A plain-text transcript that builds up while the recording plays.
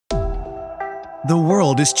The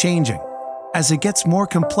world is changing. As it gets more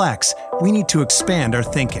complex, we need to expand our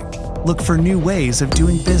thinking, look for new ways of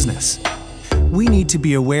doing business. We need to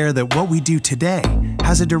be aware that what we do today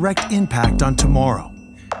has a direct impact on tomorrow,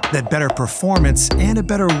 that better performance and a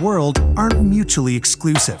better world aren't mutually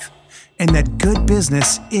exclusive, and that good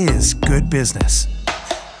business is good business.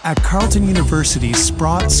 At Carleton University's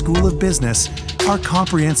Sprott School of Business, our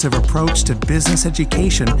comprehensive approach to business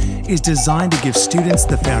education is designed to give students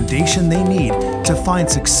the foundation they need to find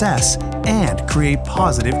success and create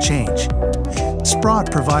positive change.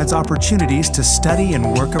 Sprott provides opportunities to study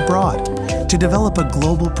and work abroad, to develop a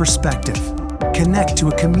global perspective, connect to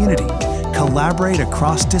a community, collaborate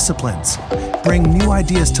across disciplines, bring new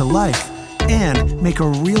ideas to life, and make a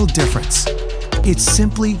real difference. It's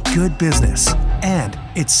simply good business, and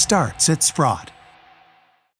it starts at Sprott.